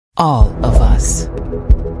All of us.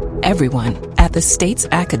 Everyone at the state's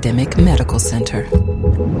academic medical center.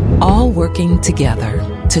 All working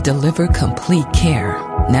together to deliver complete care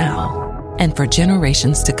now and for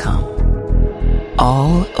generations to come.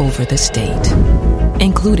 All over the state,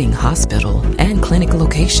 including hospital and clinic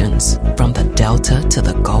locations from the Delta to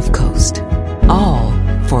the Gulf Coast. All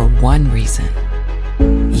for one reason.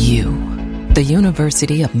 You, the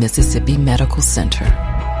University of Mississippi Medical Center.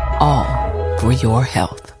 All for your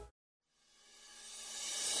health.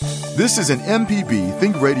 This is an MPB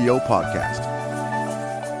Think Radio podcast.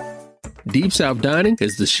 Deep South Dining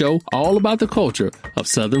is the show all about the culture of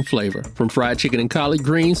Southern flavor, from fried chicken and collard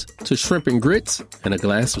greens to shrimp and grits and a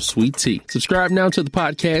glass of sweet tea. Subscribe now to the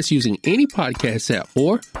podcast using any podcast app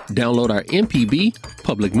or download our MPB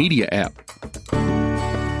Public Media app.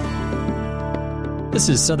 This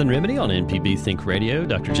is Southern Remedy on MPB Think Radio.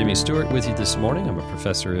 Dr. Jimmy Stewart with you this morning. I'm a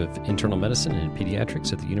professor of internal medicine and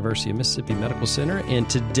pediatrics at the University of Mississippi Medical Center. And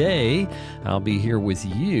today I'll be here with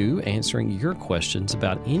you answering your questions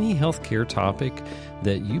about any healthcare topic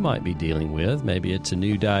that you might be dealing with. Maybe it's a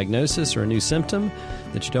new diagnosis or a new symptom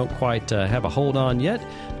that you don't quite have a hold on yet.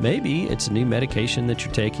 Maybe it's a new medication that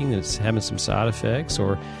you're taking that's having some side effects,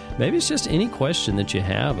 or maybe it's just any question that you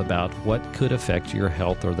have about what could affect your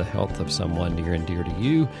health or the health of someone near and dear to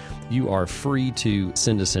you. You are free to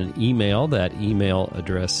send us an email. That email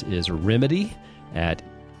address is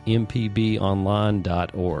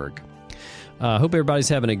remedy@mpbonline.org. I hope everybody's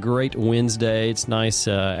having a great Wednesday. It's nice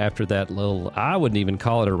after that little, I wouldn't even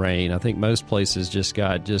call it a rain. I think most places just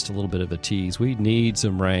got just a little bit of a tease. We need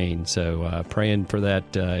some rain, so praying for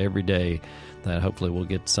that every day, that hopefully we'll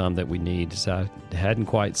get some that we need. So I hadn't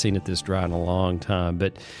quite seen it this dry in a long time,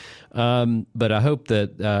 but I hope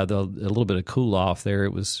that a little bit of cool off there.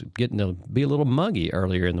 It was getting to be a little muggy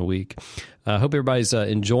earlier in the week. I hope everybody's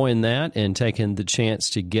enjoying that and taking the chance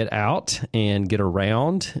to get out and get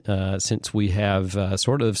around, since we have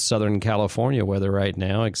sort of Southern California weather right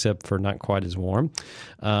now, except for not quite as warm.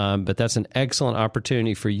 But that's an excellent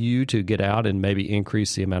opportunity for you to get out and maybe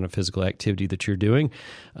increase the amount of physical activity that you're doing,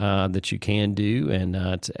 that you can do, and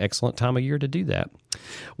it's an excellent time of year to do that.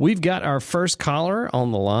 We've got our first caller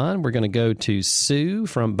on the line. We're going to go to Sue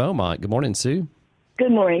from Beaumont. Good morning, Sue.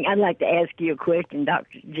 Good morning. I'd like to ask you a question,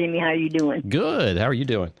 Dr. Jimmy. How are you doing? Good. How are you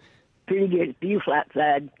doing? Pretty good. It's beautiful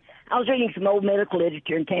outside. I was reading some old medical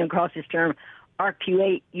literature and came across this term,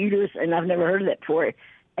 arcuate uterus, and I've never heard of that before.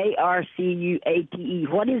 ARCUATE.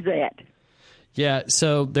 What is that? Yeah,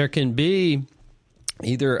 so there can be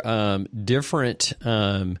either different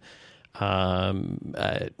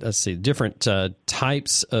different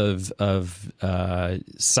types of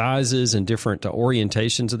sizes and different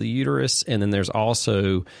orientations of the uterus, and then there's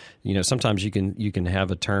also, sometimes you can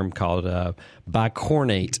have a term called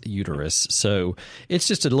bicornate uterus. So it's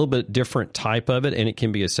just a little bit different type of it, and it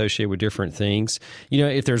can be associated with different things.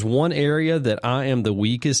 If there's one area that I am the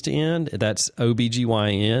weakest in, that's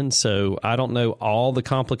OBGYN. So I don't know all the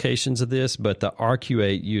complications of this, but the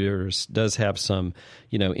arcuate uterus does have some,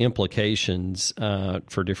 implications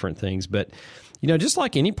for different things. But, just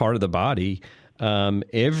like any part of the body,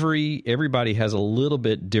 everybody has a little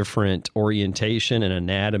bit different orientation and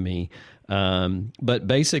anatomy, but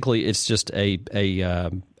basically it's just a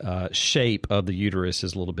shape of the uterus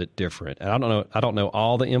is a little bit different. And I don't know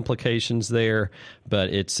all the implications there, but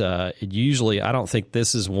it's usually, I don't think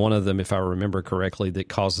this is one of them, if I remember correctly, that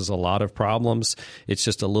causes a lot of problems. It's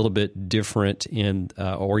just a little bit different in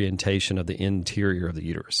orientation of the interior of the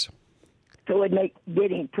uterus. So it would make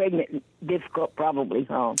getting pregnant difficult, probably,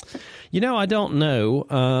 huh? I don't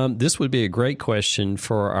know. This would be a great question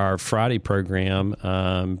for our Friday program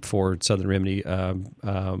for Southern Remedy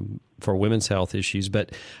for women's health issues.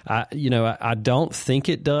 But, I don't think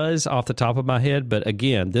it does off the top of my head. But,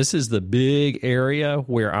 again, this is the big area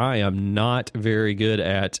where I am not very good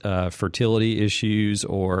at fertility issues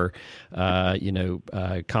or,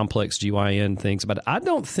 complex GYN things. But I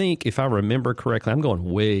don't think, if I remember correctly, I'm going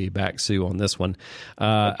way back, Sue, on this one.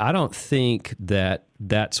 I don't think that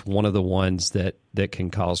that's one of the ones that can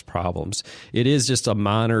cause problems. It is just a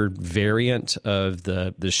minor variant of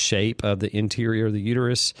the shape of the interior of the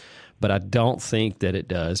uterus, but I don't think that it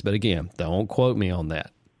does. But again, don't quote me on that.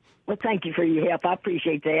 Well, thank you for your help. I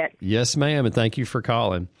appreciate that. Yes, ma'am, and thank you for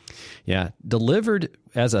calling. Yeah, delivered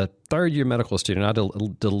as a third-year medical student, I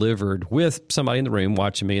delivered with somebody in the room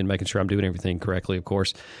watching me and making sure I'm doing everything correctly, of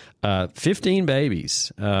course, 15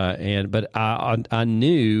 babies. But I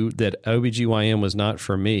knew that OBGYN was not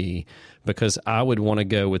for me because I would want to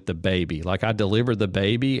go with the baby. Like, I delivered the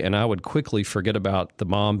baby, and I would quickly forget about the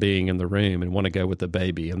mom being in the room and want to go with the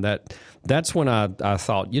baby. And that's when I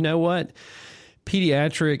thought, you know what?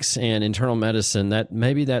 pediatrics and internal medicine,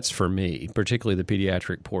 that's for me, particularly the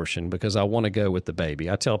pediatric portion, because I want to go with the baby.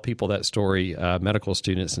 I tell people that story, medical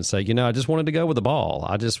students, and say, I just wanted to go with the ball.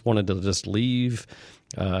 I just wanted to just leave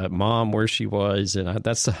mom where she was, and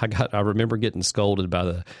I remember getting scolded by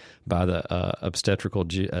the obstetrical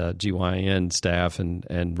GYN staff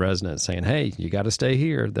and residents saying, "Hey, you got to stay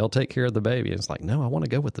here. They'll take care of the baby." And it's like, no, I want to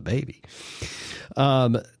go with the baby.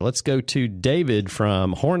 Let's go to David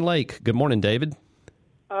from Horn Lake. Good morning, David.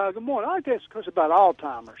 Good morning. I'd like to ask a question about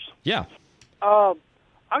Alzheimer's. Yeah.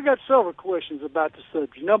 I got several questions about the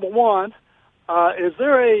subject. Number one, is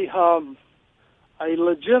there a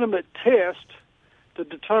legitimate test to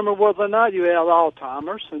determine whether or not you have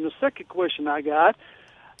Alzheimer's? And the second question I got,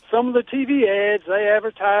 some of the TV ads, they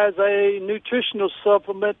advertise a nutritional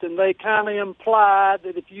supplement, and they kind of imply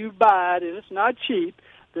that if you buy it, and it's not cheap,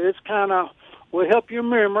 that it's kind of will help your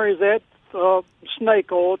memory. Is that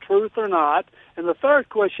snake oil, truth or not? And the third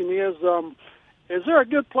question is there a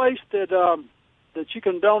good place that you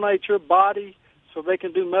can donate your body so they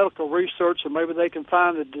can do medical research, or maybe they can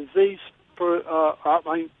find a disease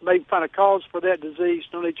maybe find a cause for that disease,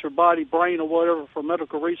 donate your body, brain, or whatever for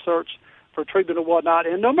medical research, for treatment or whatnot?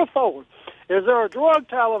 And number four, is there a drug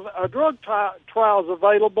trials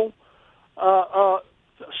available,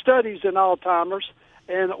 studies in Alzheimer's,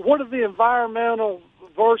 and what are the environmental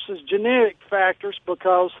versus genetic factors?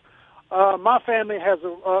 Because my family has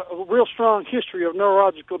a real strong history of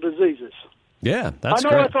neurological diseases. Yeah, that's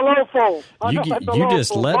great. I know it's a low fall. You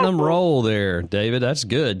just letting them roll there, David. That's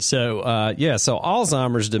good. So, so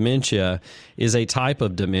Alzheimer's dementia is a type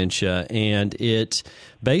of dementia, and it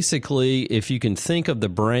basically, if you can think of the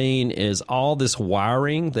brain as all this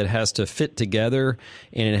wiring that has to fit together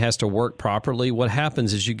and it has to work properly, what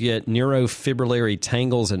happens is you get neurofibrillary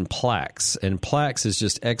tangles and plaques. And plaques is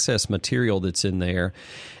just excess material that's in there.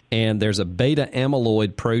 And there's a beta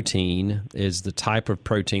amyloid protein is the type of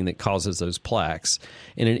protein that causes those plaques.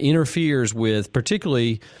 And it interferes with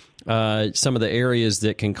particularly some of the areas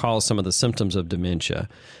that can cause some of the symptoms of dementia.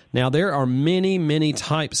 Now, there are many, many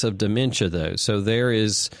types of dementia, though. So there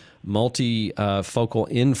is multifocal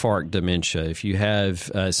infarct dementia. If you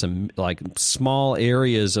have some like small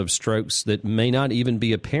areas of strokes that may not even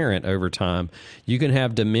be apparent over time, you can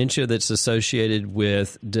have dementia that's associated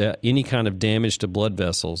with any kind of damage to blood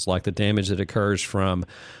vessels, like the damage that occurs from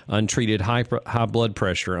untreated high blood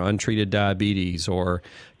pressure, untreated diabetes, or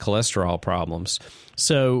cholesterol problems.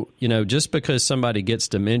 So, just because somebody gets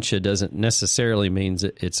dementia doesn't necessarily mean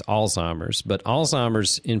that it's Alzheimer's. But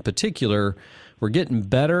Alzheimer's in particular, we're getting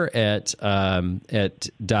better at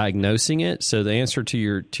diagnosing it. So the answer to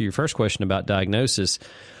your first question about diagnosis,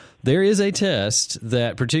 there is a test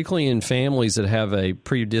that, particularly in families that have a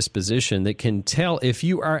predisposition, that can tell if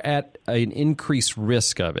you are at an increased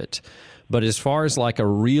risk of it. But as far as like a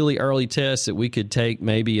really early test that we could take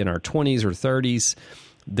maybe in our 20s or 30s,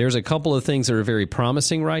 there's a couple of things that are very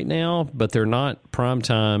promising right now, but they're not prime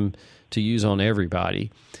time to use on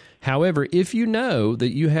everybody. However, if you know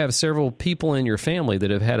that you have several people in your family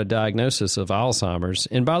that have had a diagnosis of Alzheimer's,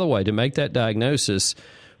 and by the way, to make that diagnosis,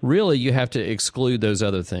 really you have to exclude those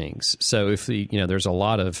other things. So if there's a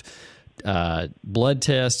lot of blood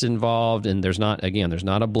tests involved, and there's not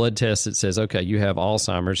a blood test that says, okay, you have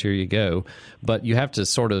Alzheimer's, here you go. But you have to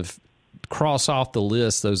sort of cross off the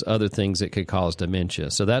list those other things that could cause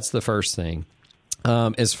dementia. So that's the first thing.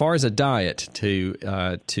 As far as a diet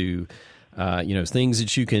to things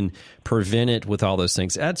that you can prevent it with, all those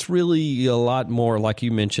things, that's really a lot more like you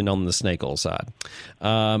mentioned on the snake oil side.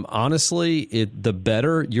 Honestly, the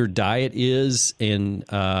better your diet is, and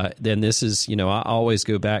then this is, I always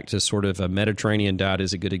go back to sort of a Mediterranean diet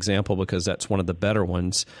is a good example because that's one of the better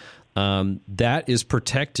ones. That is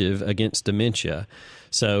protective against dementia.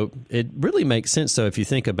 So it really makes sense, though, if you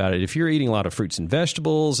think about it. If you're eating a lot of fruits and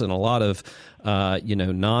vegetables and a lot of,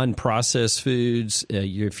 non-processed foods,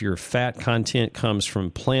 if your fat content comes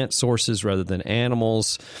from plant sources rather than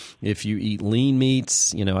animals, if you eat lean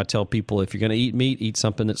meats, I tell people if you're going to eat meat, eat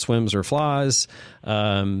something that swims or flies.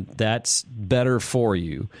 That's better for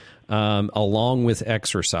you. Along with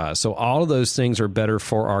exercise. So all of those things are better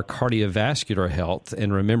for our cardiovascular health.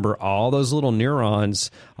 And remember, all those little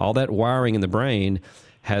neurons, all that wiring in the brain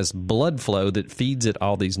has blood flow that feeds it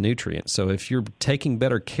all these nutrients. So if you're taking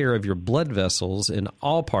better care of your blood vessels in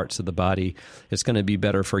all parts of the body, it's going to be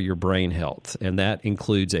better for your brain health. And that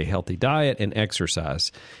includes a healthy diet and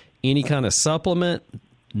exercise. Any kind of supplement,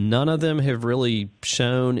 None of them have really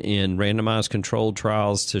shown in randomized controlled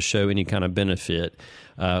trials to show any kind of benefit.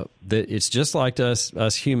 That it's just like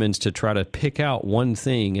us humans to try to pick out one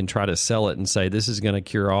thing and try to sell it and say this is going to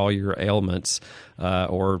cure all your ailments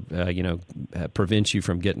or prevent you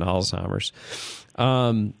from getting Alzheimer's.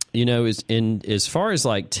 As far as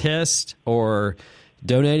like tests or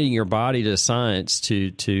donating your body to science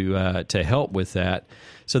to help with that.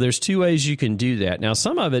 So there's two ways you can do that. Now,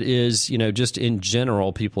 some of it is, just in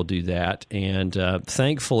general, people do that. And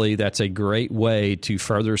thankfully, that's a great way to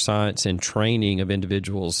further science and training of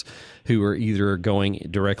individuals who are either going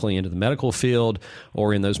directly into the medical field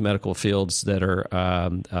or in those medical fields that are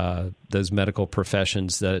those medical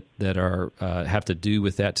professions that are have to do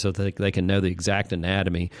with that so that they can know the exact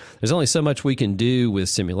anatomy. There's only so much we can do with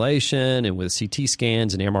simulation and with CT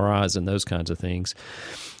scans and MRIs and those kinds of things.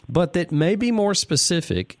 But that may be more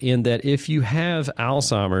specific in that if you have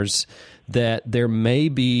Alzheimer's, that there may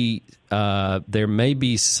be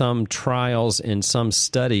some trials and some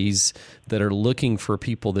studies that are looking for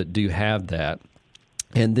people that do have that.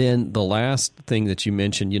 And then the last thing that you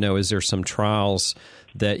mentioned, is there some trials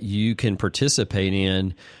that you can participate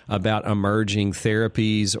in about emerging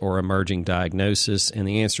therapies or emerging diagnosis? And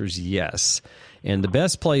the answer is yes. And the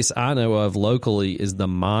best place I know of locally is the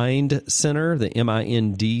MIND Center, the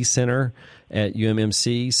MIND Center at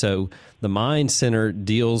UMMC. So the MIND Center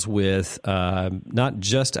deals with not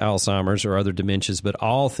just Alzheimer's or other dementias, but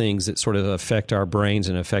all things that sort of affect our brains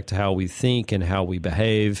and affect how we think and how we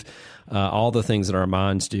behave, all the things that our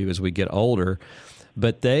minds do as we get older.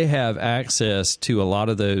 But they have access to a lot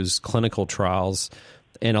of those clinical trials.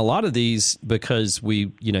 And a lot of these, because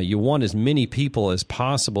you want as many people as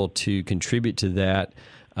possible to contribute to that,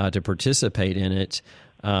 to participate in it.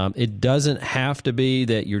 It doesn't have to be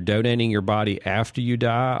that you're donating your body after you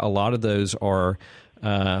die. A lot of those are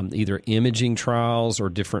either imaging trials or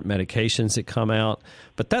different medications that come out.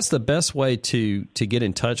 But that's the best way to get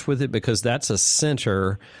in touch with it, because that's a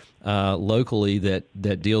center locally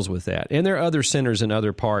that deals with that. And there are other centers in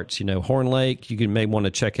other parts. Horn Lake, you may want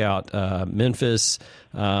to check out Memphis.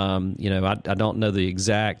 I don't know the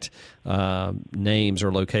exact names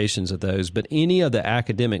or locations of those, but any of the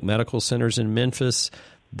academic medical centers in Memphis,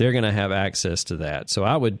 they're going to have access to that. So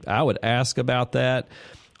I would ask about that.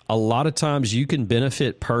 A lot of times you can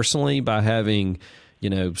benefit personally by having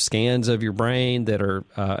scans of your brain that are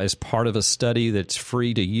as part of a study that's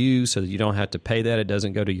free to you, so that you don't have to pay that. It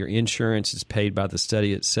doesn't go to your insurance. It's paid by the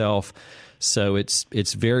study itself. So it's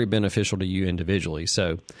very beneficial to you individually.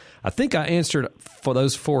 So I think I answered for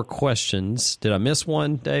those 4 questions. Did I miss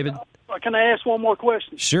one, David? Can I ask one more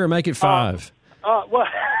question? Sure, make it 5. Well,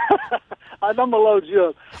 I'm going to load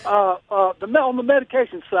you up. On the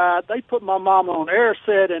medication side, they put my mom on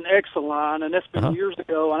Aricept and Exelon, and that's been years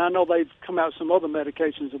ago, and I know they've come out with some other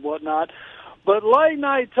medications and whatnot. But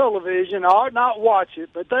late-night television, I ought not watch it,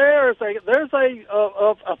 but there's a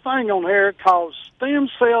thing on here called stem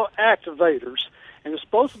cell activators, and it's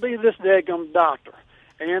supposed to be this daggum doctor.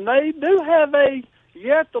 And they do have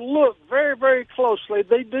you have to look very, very closely.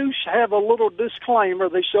 They do have a little disclaimer.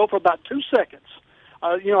 They show for about 2 seconds.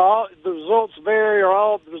 All the results vary, or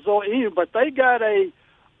all the results, but they got a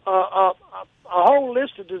whole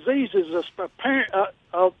list of diseases.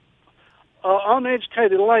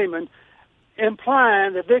 Uneducated layman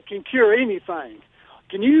implying that they can cure anything.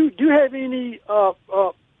 Do you have any?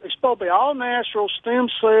 It's supposed to be all natural stem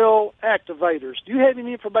cell activators. Do you have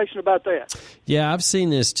any information about that? Yeah, I've seen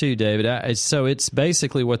this too, David. So it's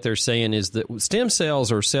basically what they're saying is that stem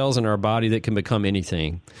cells are cells in our body that can become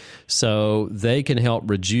anything. So they can help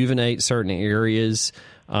rejuvenate certain areas.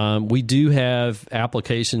 We do have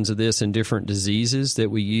applications of this in different diseases that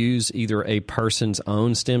we use either a person's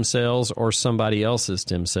own stem cells or somebody else's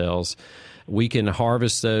stem cells. We can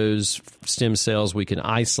harvest those stem cells. We can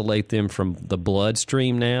isolate them from the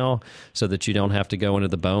bloodstream now so that you don't have to go into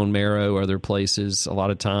the bone marrow or other places a lot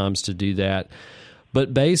of times to do that.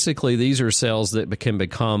 But basically, these are cells that can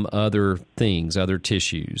become other things, other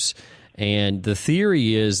tissues. And the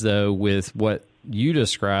theory is, though, with what you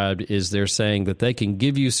described, is they're saying that they can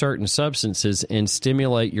give you certain substances and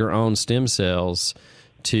stimulate your own stem cells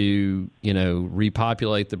to,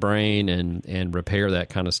 repopulate the brain and repair that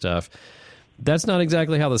kind of stuff. That's not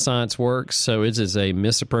exactly how the science works, so it is a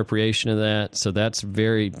misappropriation of that. So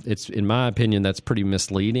it's in my opinion, that's pretty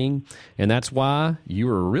misleading, and that's why you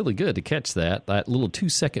were really good to catch that. That little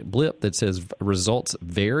 2-second blip that says results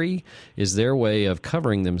vary is their way of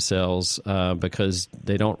covering themselves because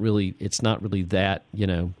they don't really. It's not really that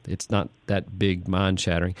it's not that big mind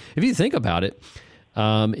shattering. If you think about it.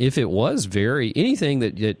 If it was anything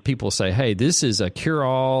that people say, hey, this is a cure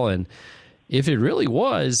all and if it really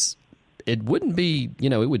was, it wouldn't be,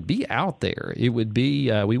 it would be out there. It would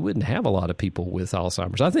be, we wouldn't have a lot of people with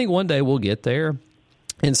Alzheimer's. I think one day we'll get there,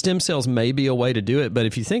 and stem cells may be a way to do it. But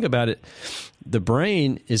if you think about it, the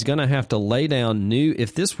brain is going to have to lay down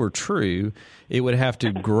if this were true, it would have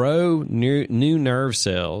to grow new nerve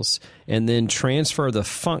cells and then transfer the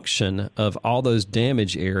function of all those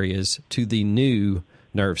damaged areas to the new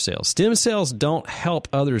nerve cells. Stem cells don't help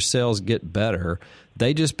other cells get better.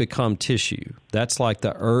 They just become tissue. That's like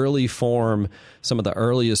the early form, some of the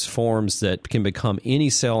earliest forms that can become any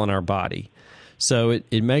cell in our body. So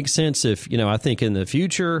it makes sense if, I think in the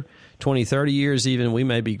future, 20, 30 years even, we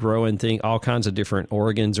may be growing all kinds of different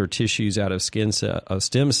organs or tissues out of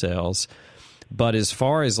stem cells. But as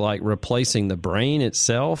far as like replacing the brain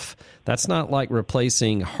itself, that's not like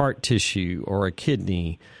replacing heart tissue or a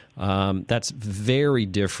kidney. That's very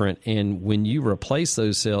different. And when you replace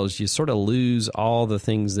those cells, you sort of lose all the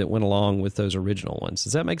things that went along with those original ones.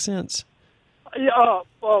 Does that make sense? Yeah.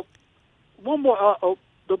 One more.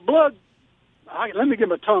 The blood. Let me get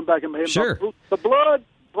my tongue back in my head. Sure. The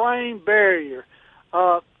blood-brain barrier.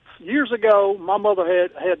 Years ago, my mother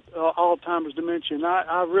had Alzheimer's dementia, and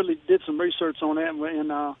I really did some research on that,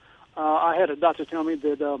 and I had a doctor tell me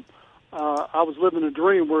that I was living a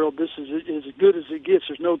dream world. This is as good as it gets.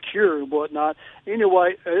 There's no cure and whatnot.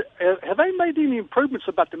 Anyway, have they made any improvements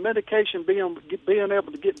about the medication being able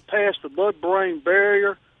to get past the blood-brain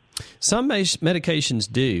barrier? Some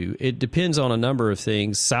medications do. It depends on a number of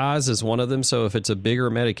things. Size is one of them. So if it's a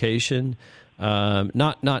bigger medication,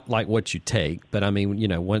 not like what you take, but I mean,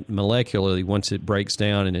 molecularly, once it breaks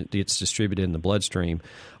down and it gets distributed in the bloodstream,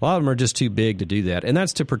 a lot of them are just too big to do that. And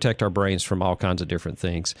that's to protect our brains from all kinds of different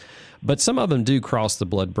things. But some of them do cross the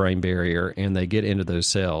blood-brain barrier and they get into those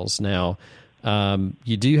cells. Now,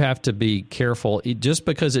 you do have to be careful. Just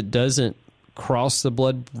because it doesn't cross the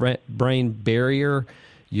blood-brain barrier,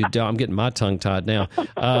 I'm getting my tongue tied now.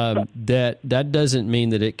 That doesn't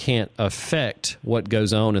mean that it can't affect what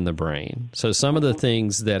goes on in the brain. So some of the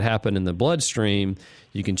things that happen in the bloodstream,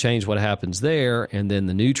 you can change what happens there, and then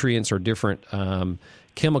the nutrients or different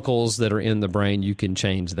chemicals that are in the brain, you can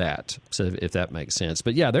change that. So if that makes sense.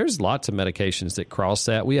 But yeah, there's lots of medications that cross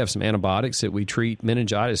that. We have some antibiotics that we treat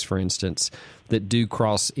meningitis, for instance, that do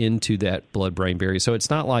cross into that blood-brain barrier. So it's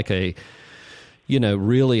not like a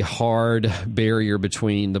really hard barrier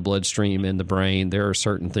between the bloodstream and the brain. There are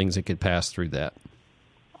certain things that could pass through that.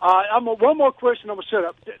 One more question I'm going to set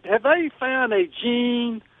up. Have they found a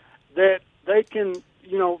gene that they can,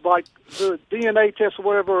 like the DNA test or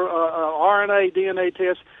whatever, RNA, DNA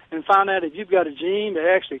test, and find out if you've got a gene that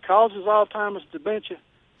actually causes Alzheimer's dementia?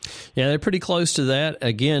 Yeah, they're pretty close to that.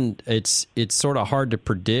 Again, it's sort of hard to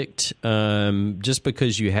predict just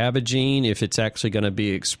because you have a gene, if it's actually going to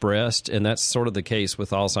be expressed, and that's sort of the case with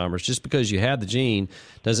Alzheimer's. Just because you have the gene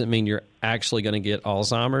doesn't mean you're actually going to get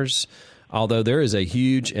Alzheimer's, although there is a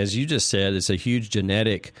huge, as you just said, it's a huge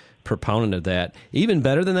genetic proponent of that. Even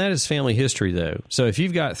better than that is family history, though. So if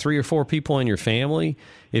you've got 3 or 4 people in your family,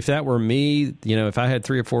 if that were me, if I had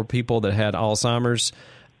 3 or 4 people that had Alzheimer's,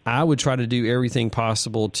 I would try to do everything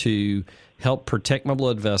possible to help protect my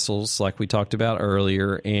blood vessels, like we talked about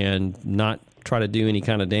earlier, and not try to do any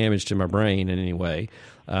kind of damage to my brain in any way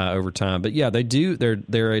over time. But yeah, they do.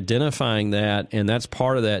 They're identifying that, and that's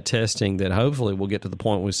part of that testing that hopefully we'll get to the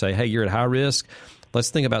point where we say, hey, you're at high risk. Let's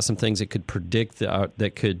think about some things that could predict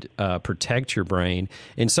that could protect your brain.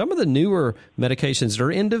 And some of the newer medications that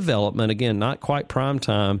are in development, again, not quite prime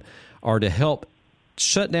time, are to help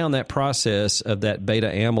shut down that process of that beta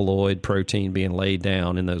amyloid protein being laid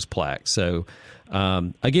down in those plaques. So,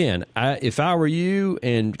 again, if I were you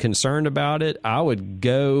and concerned about it, I would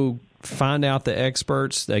go find out the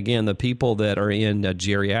experts, again, the people that are in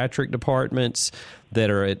geriatric departments, that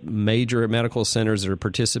are at major medical centers that are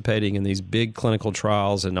participating in these big clinical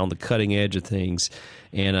trials and on the cutting edge of things,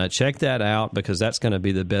 and check that out, because that's going to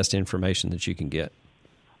be the best information that you can get.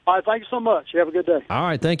 All right, thank you so much. You have a good day. All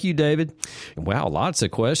right, thank you, David. Wow, lots of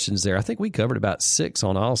questions there. I think we covered about 6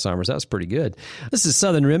 on Alzheimer's. That's pretty good. This is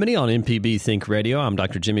Southern Remedy on MPB Think Radio. I'm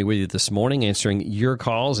Dr. Jimmy with you this morning, answering your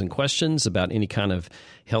calls and questions about any kind of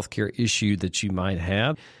healthcare issue that you might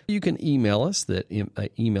have. You can email us. That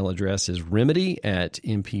email address is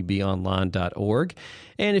remedy@mpbonline.org.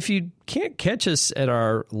 And if you can't catch us at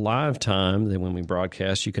our live time, then when we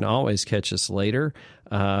broadcast, you can always catch us later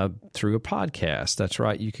through a podcast. That's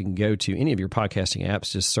right. You can go to any of your podcasting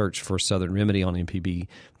apps, just search for Southern Remedy on MPB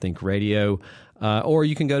Think Radio, or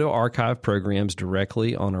you can go to archive programs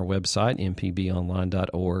directly on our website,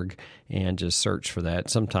 mpbonline.org, and just search for that.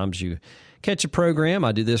 Sometimes you catch a program.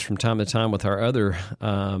 I do this from time to time with our other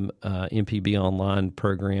MPB online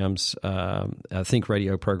programs, Think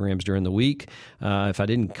Radio programs during the week. If I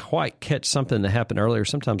didn't quite catch something that happened earlier,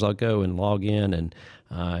 sometimes I'll go and log in and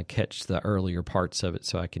catch the earlier parts of it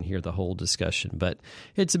so I can hear the whole discussion. But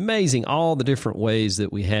it's amazing all the different ways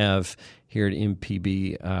that we have here at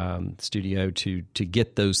MPB Studio to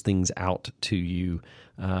get those things out to you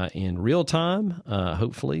in real time.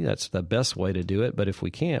 Hopefully, that's the best way to do it. But if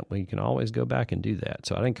we can't, we can always go back and do that.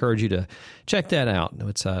 So I'd encourage you to check that out.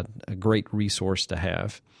 It's a great resource to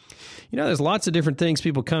have. There's lots of different things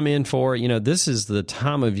people come in for. This is the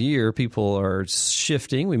time of year people are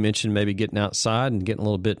shifting. We mentioned maybe getting outside and getting a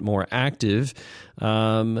little bit more active.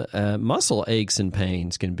 Muscle aches and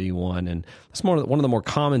pains can be one. And it's one of the more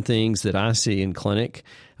common things that I see in clinic.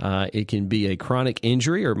 It can be a chronic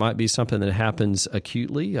injury, or it might be something that happens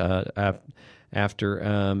acutely after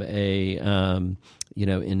an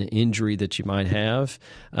injury that you might have.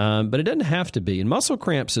 But it doesn't have to be. And muscle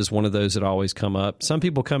cramps is one of those that always come up. Some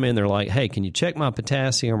people come in, they're like, hey, can you check my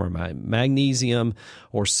potassium or my magnesium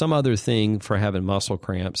or some other thing for having muscle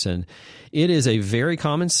cramps? And it is a very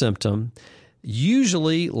common symptom.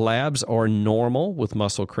 Usually labs are normal with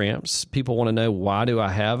muscle cramps. People want to know, why do I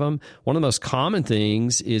have them? One of the most common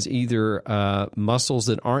things is either muscles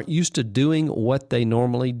that aren't used to doing what they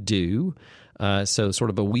normally do. So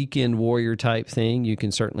sort of a weekend warrior type thing. You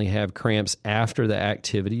can certainly have cramps after the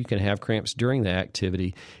activity. You can have cramps during the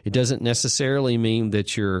activity. It doesn't necessarily mean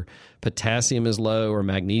that your potassium is low or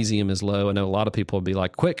magnesium is low. I know a lot of people will be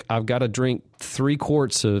like, quick, I've got to drink 3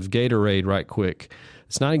 quarts of Gatorade right quick.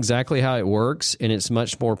 It's not exactly how it works, and it's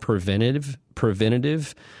much more preventative. We've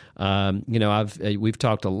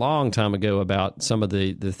talked a long time ago about some of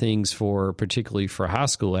the things particularly for high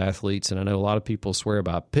school athletes, and I know a lot of people swear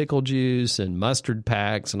about pickle juice and mustard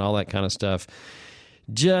packs and all that kind of stuff.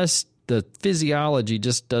 Just the physiology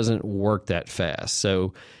just doesn't work that fast.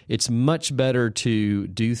 So it's much better to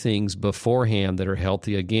do things beforehand that are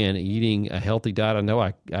healthy. Again, eating a healthy diet. I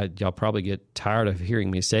know y'all probably get tired of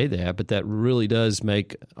hearing me say that, but that really does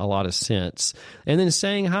make a lot of sense. And then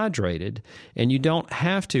staying hydrated. And you don't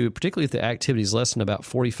have to, particularly if the activity is less than about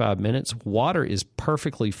 45 minutes, water is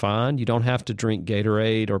perfectly fine. You don't have to drink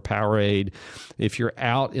Gatorade or Powerade. If you're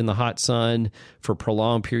out in the hot sun for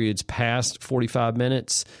prolonged periods past 45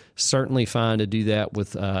 minutes, certainly fine to do that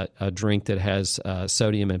with a drink that has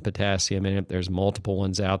sodium and potassium in it. There's multiple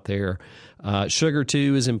ones out there. Sugar,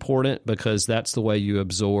 too, is important because that's the way you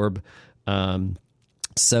absorb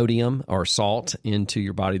sodium or salt into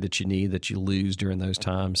your body that you need, that you lose during those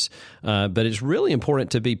times. But it's really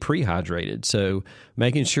important to be prehydrated. So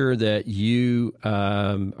making sure that you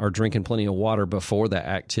are drinking plenty of water before that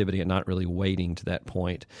activity and not really waiting to that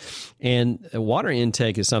point. And water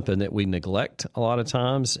intake is something that we neglect a lot of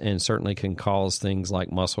times and certainly can cause things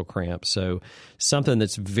like muscle cramps. So something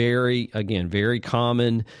that's very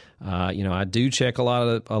common. I do check a lot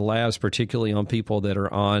of labs, particularly on people that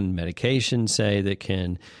are on medication, say, that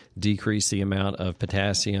can decrease the amount of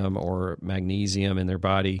potassium or magnesium in their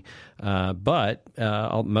body. But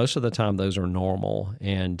most of the time, those are normal.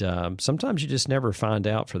 And sometimes you just never find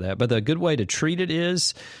out for that. But the good way to treat it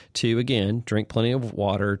is to, again, drink plenty of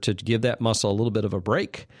water to give that muscle a little bit of a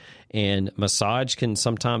break. And massage can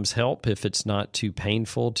sometimes help if it's not too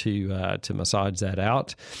painful to massage that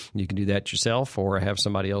out. You can do that yourself or have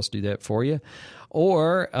somebody else do that for you.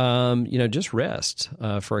 Or, just rest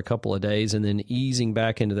for a couple of days and then easing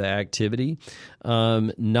back into the activity.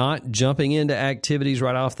 Not jumping into activities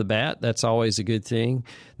right off the bat. That's always a good thing.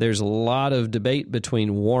 There's a lot of debate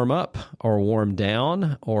between warm up or warm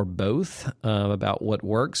down or both about what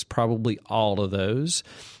works. Probably all of those.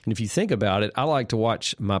 And if you think about it, I like to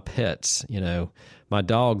watch my pets. My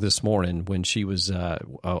dog this morning, when she was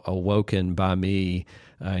awoken by me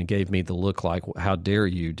and gave me the look like, how dare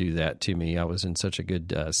you do that to me? I was in such a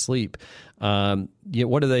good sleep. What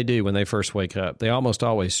do they do when they first wake up? They almost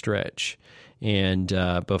always stretch. And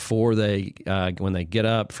before when they get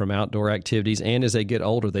up from outdoor activities, and as they get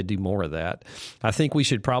older, they do more of that. I think we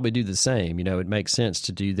should probably do the same. It makes sense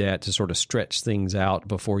to do that, to sort of stretch things out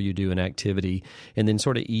before you do an activity, and then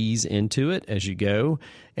sort of ease into it as you go.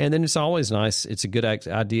 And then it's always nice. It's a good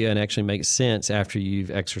idea and actually makes sense after you've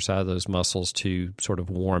exercised those muscles to sort of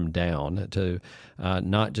warm down, to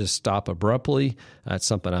not just stop abruptly. That's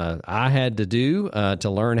something I had to do to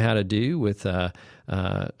learn how to do with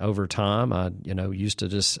over time. I used to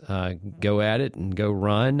just go at it and go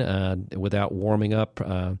run without warming up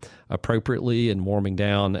appropriately and warming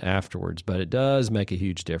down afterwards. But it does make a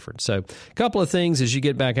huge difference. So a couple of things as you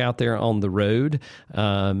get back out there on the road,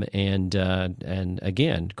 and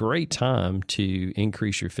again, great time to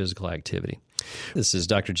increase your physical activity. This is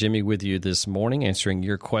Dr. Jimmy with you this morning, answering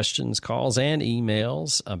your questions, calls, and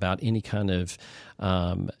emails about any kind of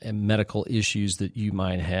medical issues that you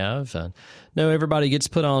might have. No, everybody gets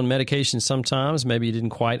put on medication sometimes. Maybe you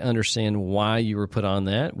didn't quite understand why you were put on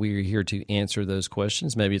that. We're here to answer those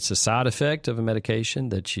questions. Maybe it's a side effect of a medication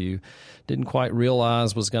that you didn't quite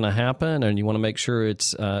realize was going to happen, and you want to make sure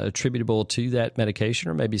it's attributable to that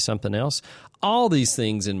medication or maybe something else. All these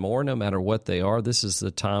things and more, no matter what they are, this is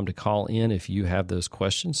the time to call in if you have those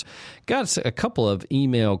questions. Got a couple of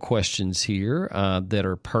email questions here that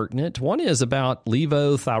are pertinent. One is about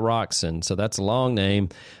levothyroxine. So that's a long name.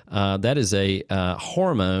 That is a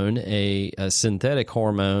hormone, a synthetic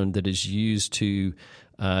hormone that is used to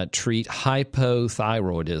treat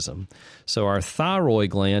hypothyroidism. So our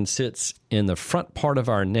thyroid gland sits in the front part of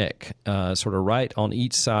our neck, sort of right on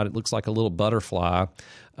each side. It looks like a little butterfly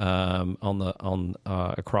across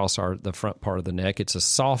the front part of the neck. It's a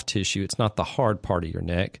soft tissue. It's not the hard part of your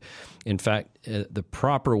neck. In fact, the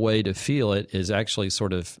proper way to feel it is actually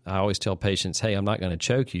sort of, I always tell patients, hey, I'm not going to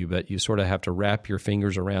choke you, but you sort of have to wrap your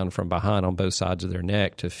fingers around from behind on both sides of their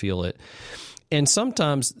neck to feel it. And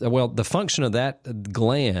sometimes, well, the function of that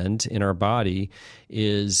gland in our body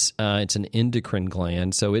is it's an endocrine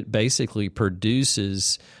gland, so it basically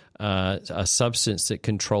produces a substance that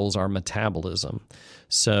controls our metabolism.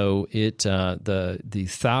 So the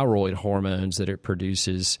thyroid hormones that it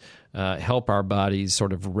produces help our bodies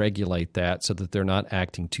sort of regulate that so that they're not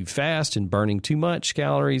acting too fast and burning too much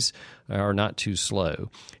calories or not too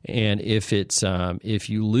slow. And if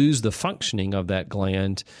you lose the functioning of that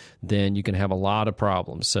gland, then you can have a lot of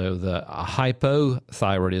problems. So the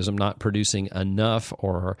hypothyroidism, not producing enough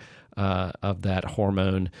or of that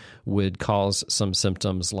hormone, would cause some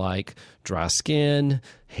symptoms like dry skin,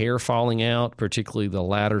 hair falling out, particularly the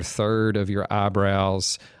latter third of your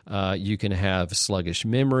eyebrows. You can have sluggish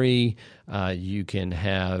memory. You can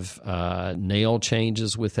have nail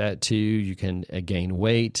changes with that too. You can gain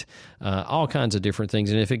weight, all kinds of different things.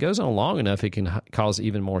 And if it goes on long enough, it can cause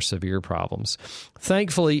even more severe problems.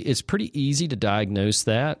 Thankfully, it's pretty easy to diagnose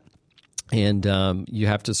that. And you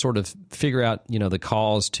have to sort of figure out, the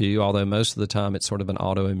cause too, although most of the time it's sort of an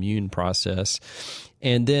autoimmune process.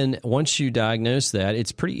 And then once you diagnose that,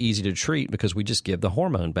 it's pretty easy to treat because we just give the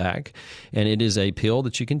hormone back. And it is a pill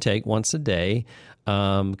that you can take once a day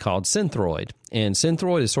called Synthroid. And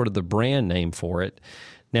Synthroid is sort of the brand name for it.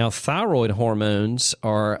 Now, thyroid hormones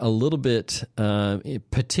are a little bit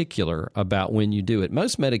particular about when you do it.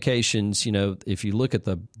 Most medications, if you look at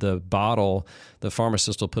the bottle, the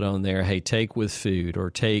pharmacist will put on there, hey, take with food or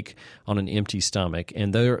take on an empty stomach.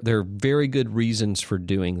 And there are very good reasons for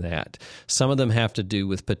doing that. Some of them have to do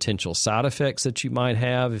with potential side effects that you might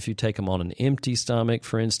have if you take them on an empty stomach,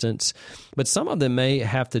 for instance. But some of them may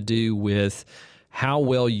have to do with how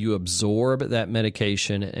well you absorb that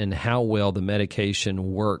medication and how well the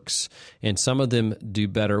medication works. And some of them do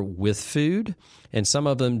better with food, and some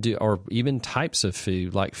of them do, or even types of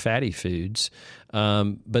food like fatty foods.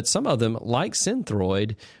 But some of them, like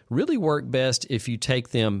Synthroid, really work best if you take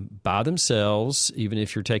them by themselves, even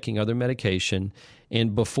if you're taking other medication,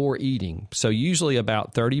 and before eating. So usually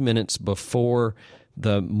about 30 minutes before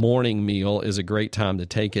the morning meal is a great time to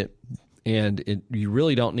take it. And you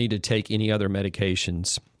really don't need to take any other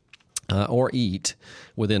medications or eat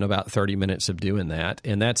within about 30 minutes of doing that.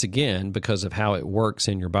 And that's, again, because of how it works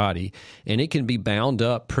in your body. And it can be bound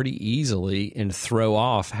up pretty easily and throw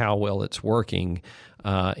off how well it's working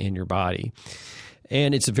in your body.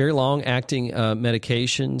 And it's a very long-acting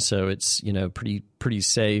medication, so it's pretty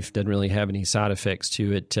safe, doesn't really have any side effects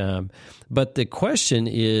to it. But the question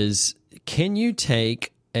is, can you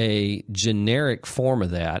take a generic form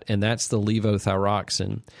of that, and that's the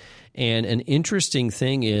levothyroxine. And an interesting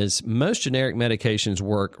thing is most generic medications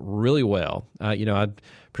work really well. I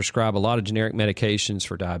prescribe a lot of generic medications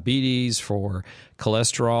for diabetes, for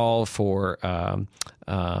cholesterol, for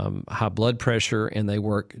high blood pressure, and they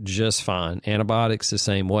work just fine. Antibiotics the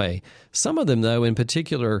same way. Some of them, though, in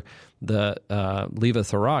particular the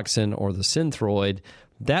levothyroxine or the Synthroid,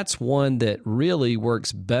 that's one that really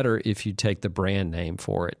works better if you take the brand name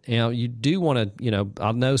for it. Now, you do want to,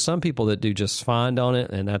 I know some people that do just fine on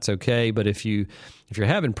it, and that's okay. But if you're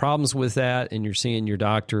having problems with that and you're seeing your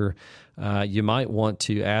doctor, you might want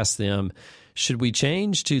to ask them, should we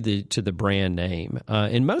change to the brand name?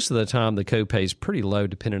 And most of the time, the copay is pretty low,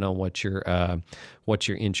 depending on what your what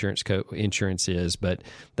your insurance is. But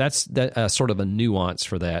that's sort of a nuance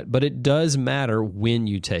for that. But it does matter when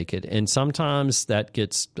you take it, and sometimes that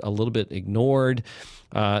gets a little bit ignored.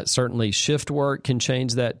 Certainly shift work can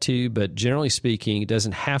change that too, but generally speaking, it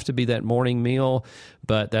doesn't have to be that morning meal,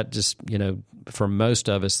 but that just, for most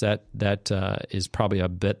of us, that is probably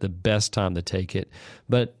the best time to take it.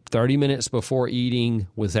 But 30 minutes before eating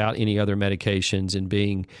without any other medications and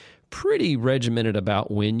being pretty regimented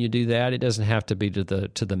about when you do that. It doesn't have to be to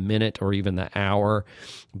the minute or even the hour,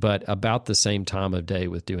 but about the same time of day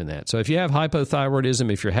with doing that. So if you have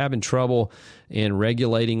hypothyroidism, if you're having trouble in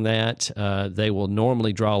regulating that, they will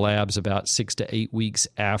normally draw labs about 6 to 8 weeks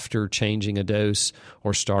after changing a dose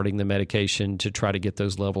or starting the medication to try to get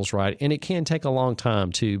those levels right. And it can take a long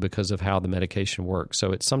time too because of how the medication works.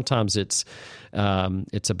 So sometimes it's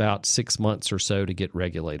about 6 months or so to get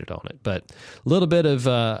regulated on it. But a little bit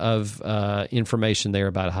of information there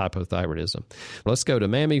about hypothyroidism. Let's go to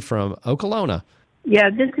Mamie from Okolona.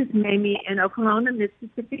 Yeah, this is Mamie in Okolona,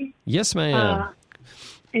 Mississippi. Yes, ma'am.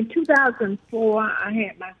 In 2004, I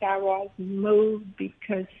had my thyroid removed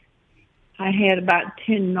because I had about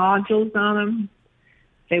 10 nodules on them.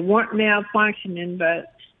 They weren't malfunctioning,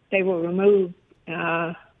 but they were removed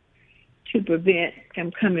to prevent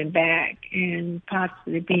them coming back and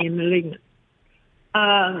possibly being malignant.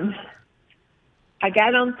 I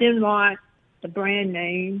got on Thinlite, the brand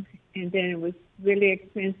name, and then it was really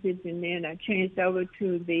expensive, and then I changed over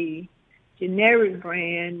to the generic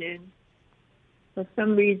brand, and for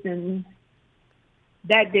some reason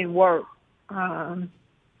that didn't work. I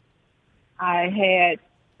had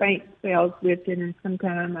faint spells with it, and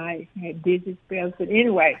sometimes I had dizzy spells. But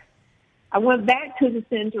anyway, I went back to the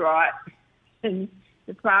Synthroid, and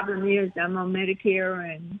the problem is I'm on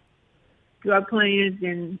Medicare and drug plans,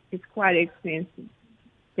 and it's quite expensive.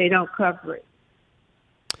 They don't cover it.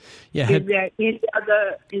 Yeah. Is there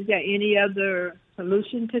any other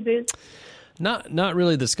solution to this? Not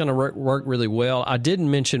really. That's going to work really well. I didn't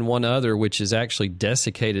mention one other, which is actually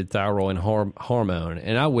desiccated thyroid hormone,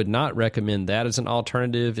 and I would not recommend that as an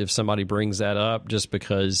alternative if somebody brings that up, just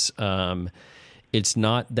because it's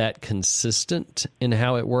not that consistent in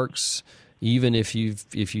how it works. Even if you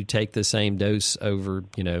take the same dose over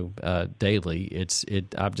daily,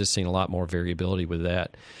 I've just seen a lot more variability with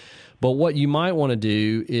that. But what you might want to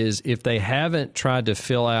do is, if they haven't tried to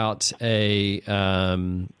fill out a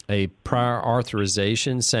prior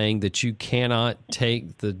authorization saying that you cannot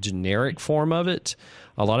take the generic form of it,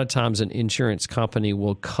 a lot of times an insurance company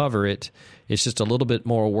will cover it. It's just a little bit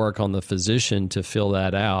more work on the physician to fill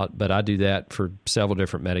that out. But I do that for several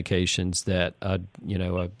different medications that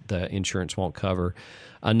the insurance won't cover.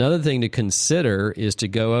 Another thing to consider is to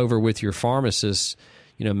go over with your pharmacist.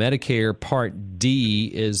 Medicare Part D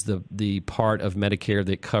is the part of Medicare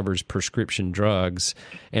that covers prescription drugs,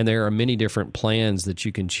 and there are many different plans that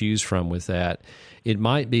you can choose from with that. It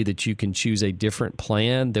might be that you can choose a different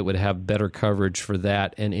plan that would have better coverage for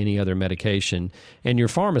that and any other medication, and your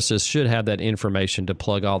pharmacist should have that information to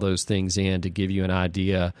plug all those things in to give you an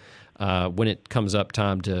idea when it comes up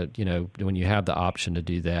time to, when you have the option to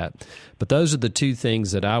do that. But those are the two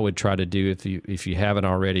things that I would try to do if you haven't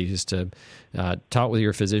already, is to talk with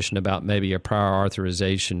your physician about maybe a prior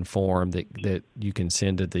authorization form that you can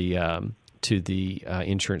send to the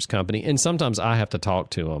insurance company. And sometimes I have to talk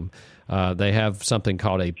to them. They have something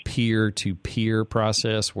called a peer-to-peer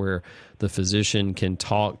process where the physician can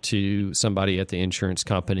talk to somebody at the insurance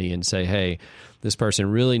company and say, hey, this person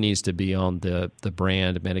really needs to be on the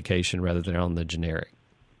brand medication rather than on the generic.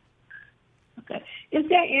 Okay. Is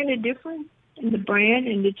there any difference in the brand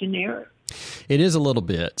and the generic? It is a little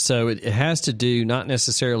bit. So it has to do not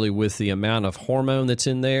necessarily with the amount of hormone that's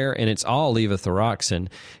in there, and it's all levothyroxine.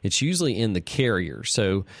 It's usually in the carrier.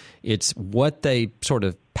 So it's what they sort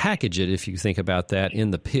of package it, if you think about that,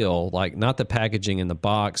 in the pill, like not the packaging in the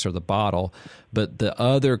box or the bottle, but the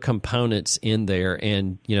other components in there.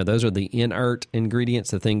 And, those are the inert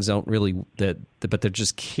ingredients, the things don't really, but they're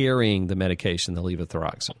just carrying the medication, the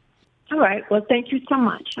levothyroxine. All right. Well, thank you so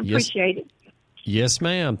much. I appreciate it. Yes,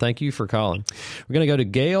 ma'am. Thank you for calling. We're going to go to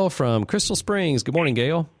Gail from Crystal Springs. Good morning,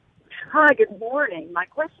 Gail. Hi, good morning. My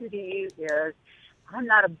question to you is, I'm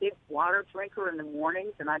not a big water drinker in the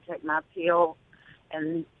mornings, and I take my pill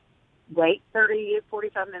and wait 30 to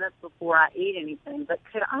 45 minutes before I eat anything. But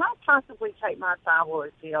could I possibly take my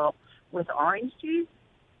thyroid pill with orange juice?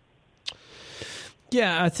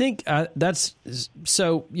 Yeah, I think that's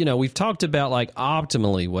so, we've talked about like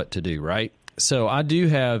optimally what to do, right? So I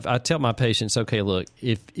tell my patients, okay, look,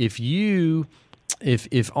 if you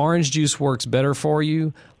if orange juice works better for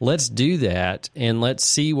you, let's do that, and let's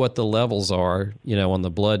see what the levels are, on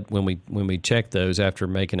the blood when we check those after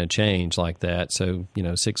making a change like that. So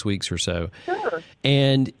 6 weeks or so. Sure.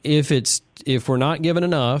 And if we're not given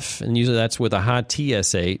enough, and usually that's with a high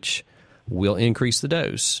TSH, we'll increase the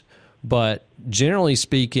dose. But generally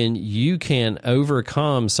speaking, you can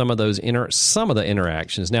overcome some of the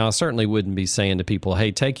interactions. Now, I certainly wouldn't be saying to people,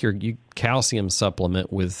 "Hey, take your calcium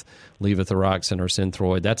supplement with levothyroxine or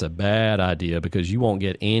Synthroid." That's a bad idea because you won't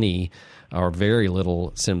get any or very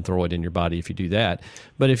little Synthroid in your body if you do that.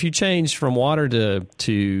 But if you change from water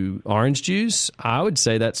to orange juice, I would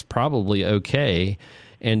say that's probably okay.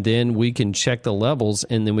 And then we can check the levels,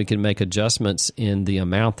 and then we can make adjustments in the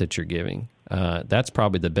amount that you're giving. That's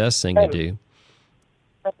probably the best thing to do.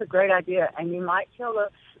 That's a great idea. And you might tell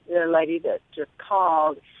the lady that just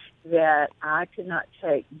called that I could not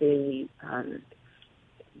take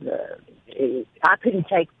I couldn't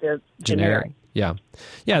take the generic. Yeah,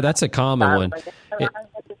 that's a common one.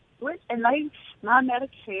 And my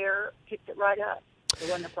Medicare picked it right up. It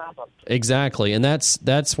wasn't a problem. Exactly, and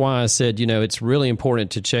that's why I said, it's really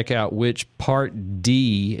important to check out which Part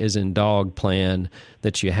D is in dog plan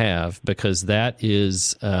that you have, because that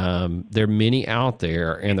is there are many out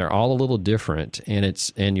there, and they're all a little different,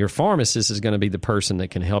 and your pharmacist is going to be the person that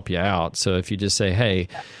can help you out. So if you just say, hey,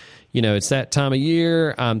 it's that time of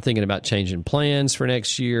year, I'm thinking about changing plans for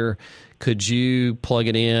next year. Could you plug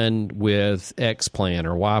it in with X plan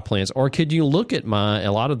or Y plans? Or could you look at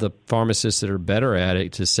a lot of the pharmacists that are better at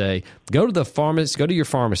it to say, go to your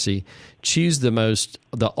pharmacy, choose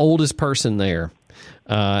the oldest person there,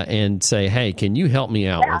 and say, hey, can you help me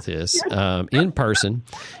out with this in person?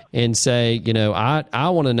 And say, I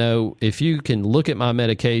want to know if you can look at my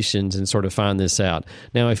medications and sort of find this out.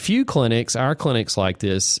 Now, a few clinics, our clinics like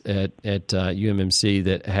this at UMMC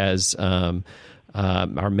that has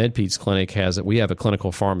our MedPeds clinic we have a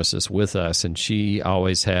clinical pharmacist with us, and she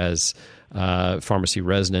always has pharmacy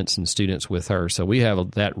residents and students with her. So we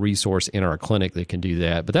have that resource in our clinic that can do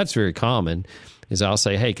that. But that's very common, is I'll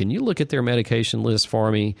say, hey, can you look at their medication list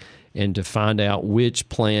for me and to find out which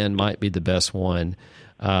plan might be the best one?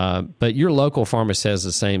 But your local pharmacist has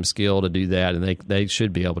the same skill to do that, and they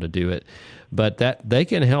should be able to do it. But that they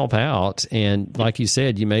can help out, and like you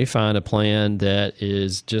said, you may find a plan that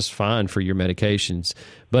is just fine for your medications.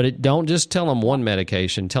 But don't just tell them one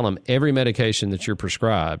medication. Tell them every medication that you're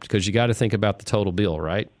prescribed, because you got to think about the total bill,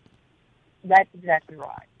 right? That's exactly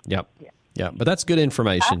right. Yep. Yeah, but that's good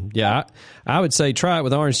information. Yeah, I would say try it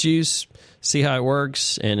with orange juice, see how it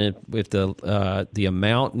works, and if the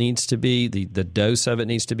amount needs to be, the dose of it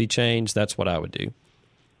needs to be changed, that's what I would do.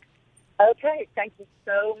 Okay, thank you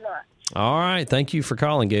so much. All right. Thank you for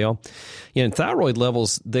calling, Gail. And thyroid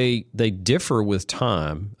levels, they differ with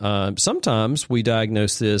time. Sometimes we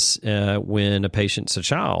diagnose this when a patient's a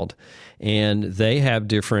child, and they have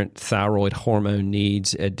different thyroid hormone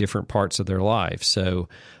needs at different parts of their life. So,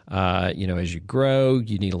 as you grow,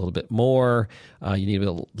 you need a little bit more. You need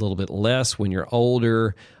a little bit less when you're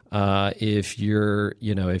older. If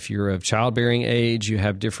you're of childbearing age, you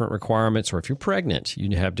have different requirements, or if you're pregnant,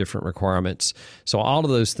 you have different requirements. So all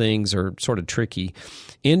of those things are sort of tricky.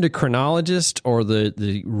 Endocrinologists, or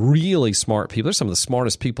the really smart people, they're some of the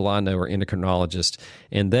smartest people I know are endocrinologists,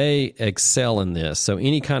 and they excel in this. So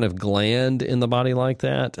any kind of gland in the body like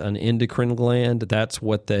that, an endocrine gland, that's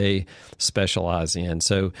what they specialize in.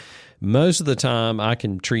 So most of the time I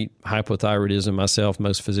can treat hypothyroidism myself.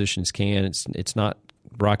 Most physicians can. It's not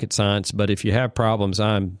rocket science, but if you have problems,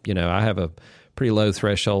 I have a pretty low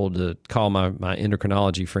threshold to call my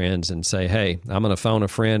endocrinology friends and say, hey, I'm going to phone a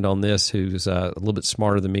friend on this who's a little bit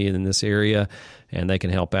smarter than me in this area, and they can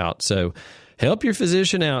help out. So help your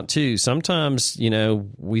physician out too. Sometimes,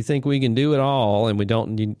 we think we can do it all, and you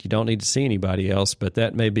don't need to see anybody else, but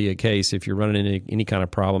that may be a case if you're running into any kind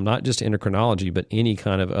of problem, not just endocrinology, but any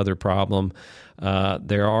kind of other problem.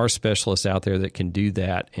 There are specialists out there that can do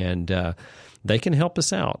that, and they can help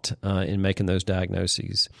us out in making those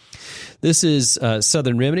diagnoses. This is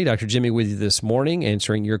Southern Remedy. Dr. Jimmy with you this morning,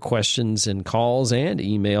 answering your questions and calls and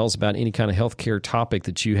emails about any kind of healthcare topic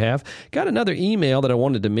that you have. Got another email that I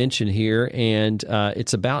wanted to mention here, and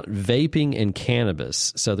it's about vaping and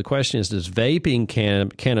cannabis. So the question is, does vaping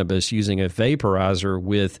cannabis using a vaporizer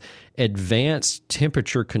with advanced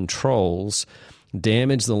temperature controls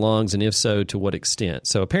damage the lungs, and if so, to what extent?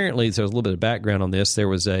 So apparently, there's a little bit of background on this. There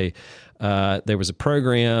was a There was a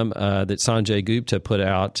program that Sanjay Gupta put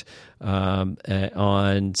out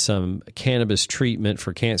on some cannabis treatment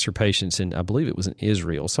for cancer patients, and I believe it was in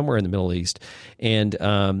Israel, somewhere in the Middle East. And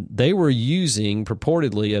they were using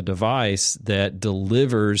purportedly a device that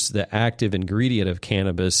delivers the active ingredient of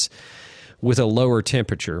cannabis with a lower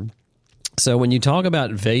temperature. So when you talk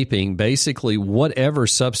about vaping, basically whatever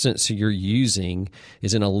substance you're using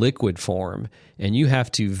is in a liquid form, and you have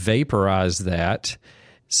to vaporize that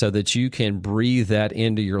so that you can breathe that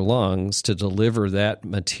into your lungs to deliver that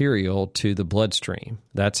material to the bloodstream.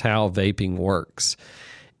 That's how vaping works.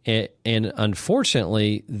 And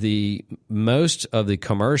unfortunately, most of the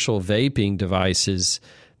commercial vaping devices,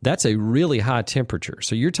 that's a really high temperature.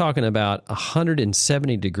 So you're talking about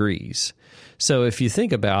 170 degrees. So if you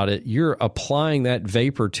think about it, you're applying that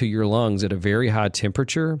vapor to your lungs at a very high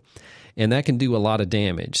temperature, and that can do a lot of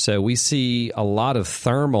damage. So we see a lot of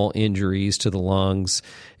thermal injuries to the lungs,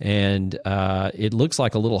 and it looks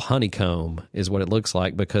like a little honeycomb is what it looks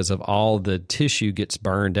like because of all the tissue gets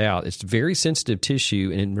burned out. It's very sensitive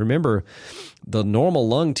tissue, and remember, the normal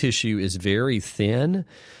lung tissue is very thin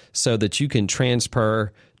so that you can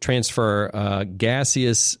transfer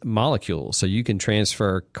gaseous molecules. So you can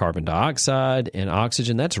transfer carbon dioxide and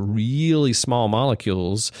oxygen. That's really small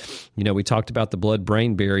molecules. You know, we talked about the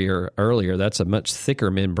blood-brain barrier earlier. That's a much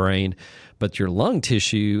thicker membrane. But your lung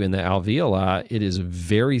tissue in the alveoli, it is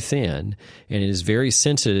very thin, and it is very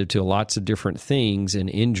sensitive to lots of different things and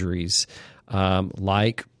injuries.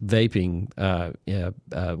 Like vaping,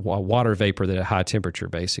 water vapor at a high temperature,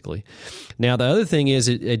 basically. Now, the other thing is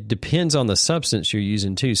it depends on the substance you're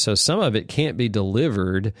using, too. So some of it can't be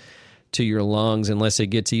delivered to your lungs unless it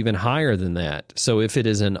gets even higher than that. So if it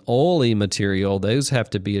is an oily material, those have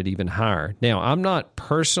to be at even higher. Now, I'm not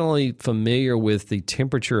personally familiar with the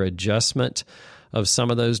temperature adjustment of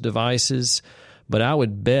some of those devices, but I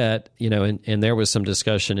would bet, you know, and there was some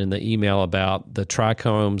discussion in the email about the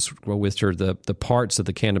trichomes, which are the parts of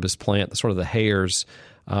the cannabis plant, the sort of the hairs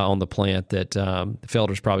on the plant that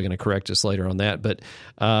Felder's probably going to correct us later on that. But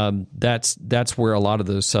that's where a lot of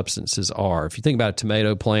those substances are. If you think about a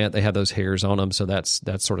tomato plant, they have those hairs on them, so that's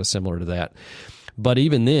sort of similar to that. But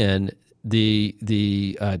even then, the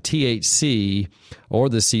THC or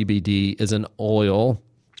the CBD is an oil,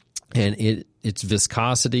 and its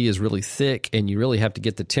viscosity is really thick, and you really have to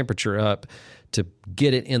get the temperature up to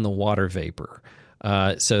get it in the water vapor.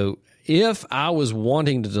 So if I was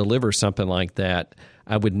wanting to deliver something like that,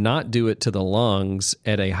 I would not do it to the lungs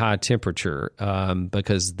at a high temperature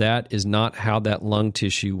because that is not how that lung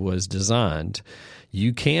tissue was designed.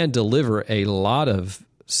 You can deliver a lot of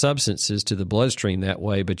substances to the bloodstream that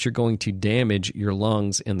way, but you're going to damage your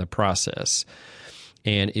lungs in the process.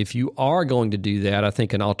 And if you are going to do that, I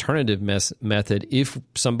think an alternative method, if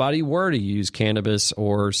somebody were to use cannabis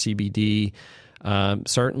or CBD,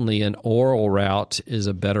 certainly an oral route is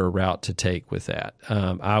a better route to take with that.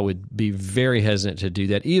 I would be very hesitant to do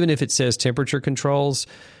that, even if it says temperature controls,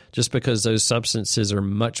 just because those substances are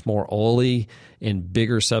much more oily and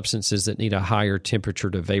bigger substances that need a higher temperature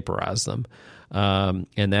to vaporize them.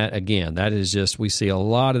 And that, again, that is just, we see a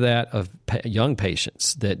lot of that of young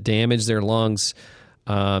patients that damage their lungs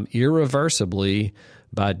irreversibly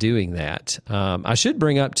by doing that. I should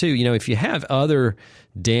bring up, too, you know, if you have other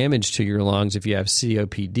damage to your lungs, if you have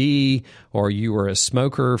COPD or you were a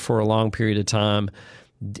smoker for a long period of time,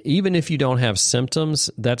 even if you don't have symptoms,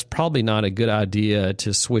 that's probably not a good idea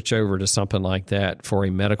to switch over to something like that for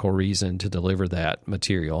a medical reason to deliver that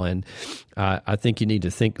material. And I think you need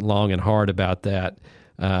to think long and hard about that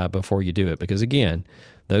before you do it, because, again,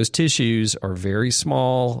 those tissues are very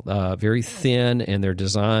small, very thin, and they're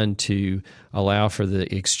designed to allow for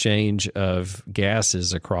the exchange of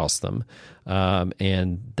gases across them.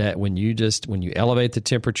 And that when you elevate the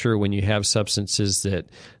temperature, when you have substances that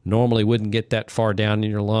normally wouldn't get that far down in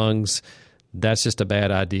your lungs, that's just a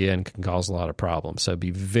bad idea and can cause a lot of problems. So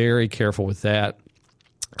be very careful with that.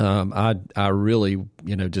 I really,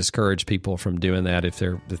 discourage people from doing that if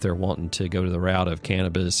they're wanting to go to the route of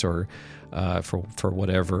cannabis or for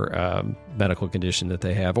whatever medical condition that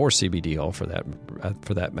they have, or CBD oil for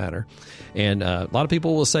that matter. And a lot of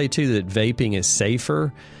people will say too that vaping is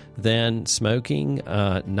safer than smoking.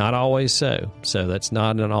 Not always so. So that's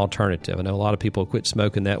not an alternative. I know a lot of people quit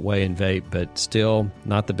smoking that way and vape, but still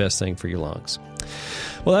not the best thing for your lungs.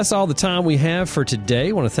 Well, that's all the time we have for today.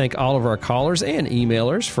 I want to thank all of our callers and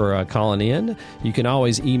emailers for calling in. You can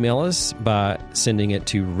always email us by sending it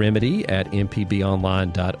to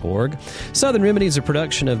remedy@mpbonline.org. Southern Remedy is a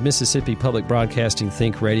production of Mississippi Public Broadcasting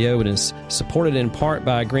Think Radio and is supported in part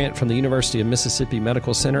by a grant from the University of Mississippi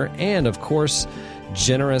Medical Center and, of course,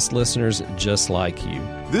 generous listeners just like you.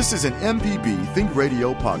 This is an MPB Think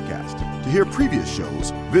Radio podcast. To hear previous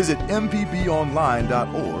shows, visit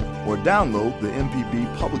mpbonline.org or download the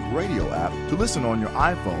MPB Public Radio app to listen on your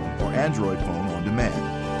iPhone or Android phone on demand.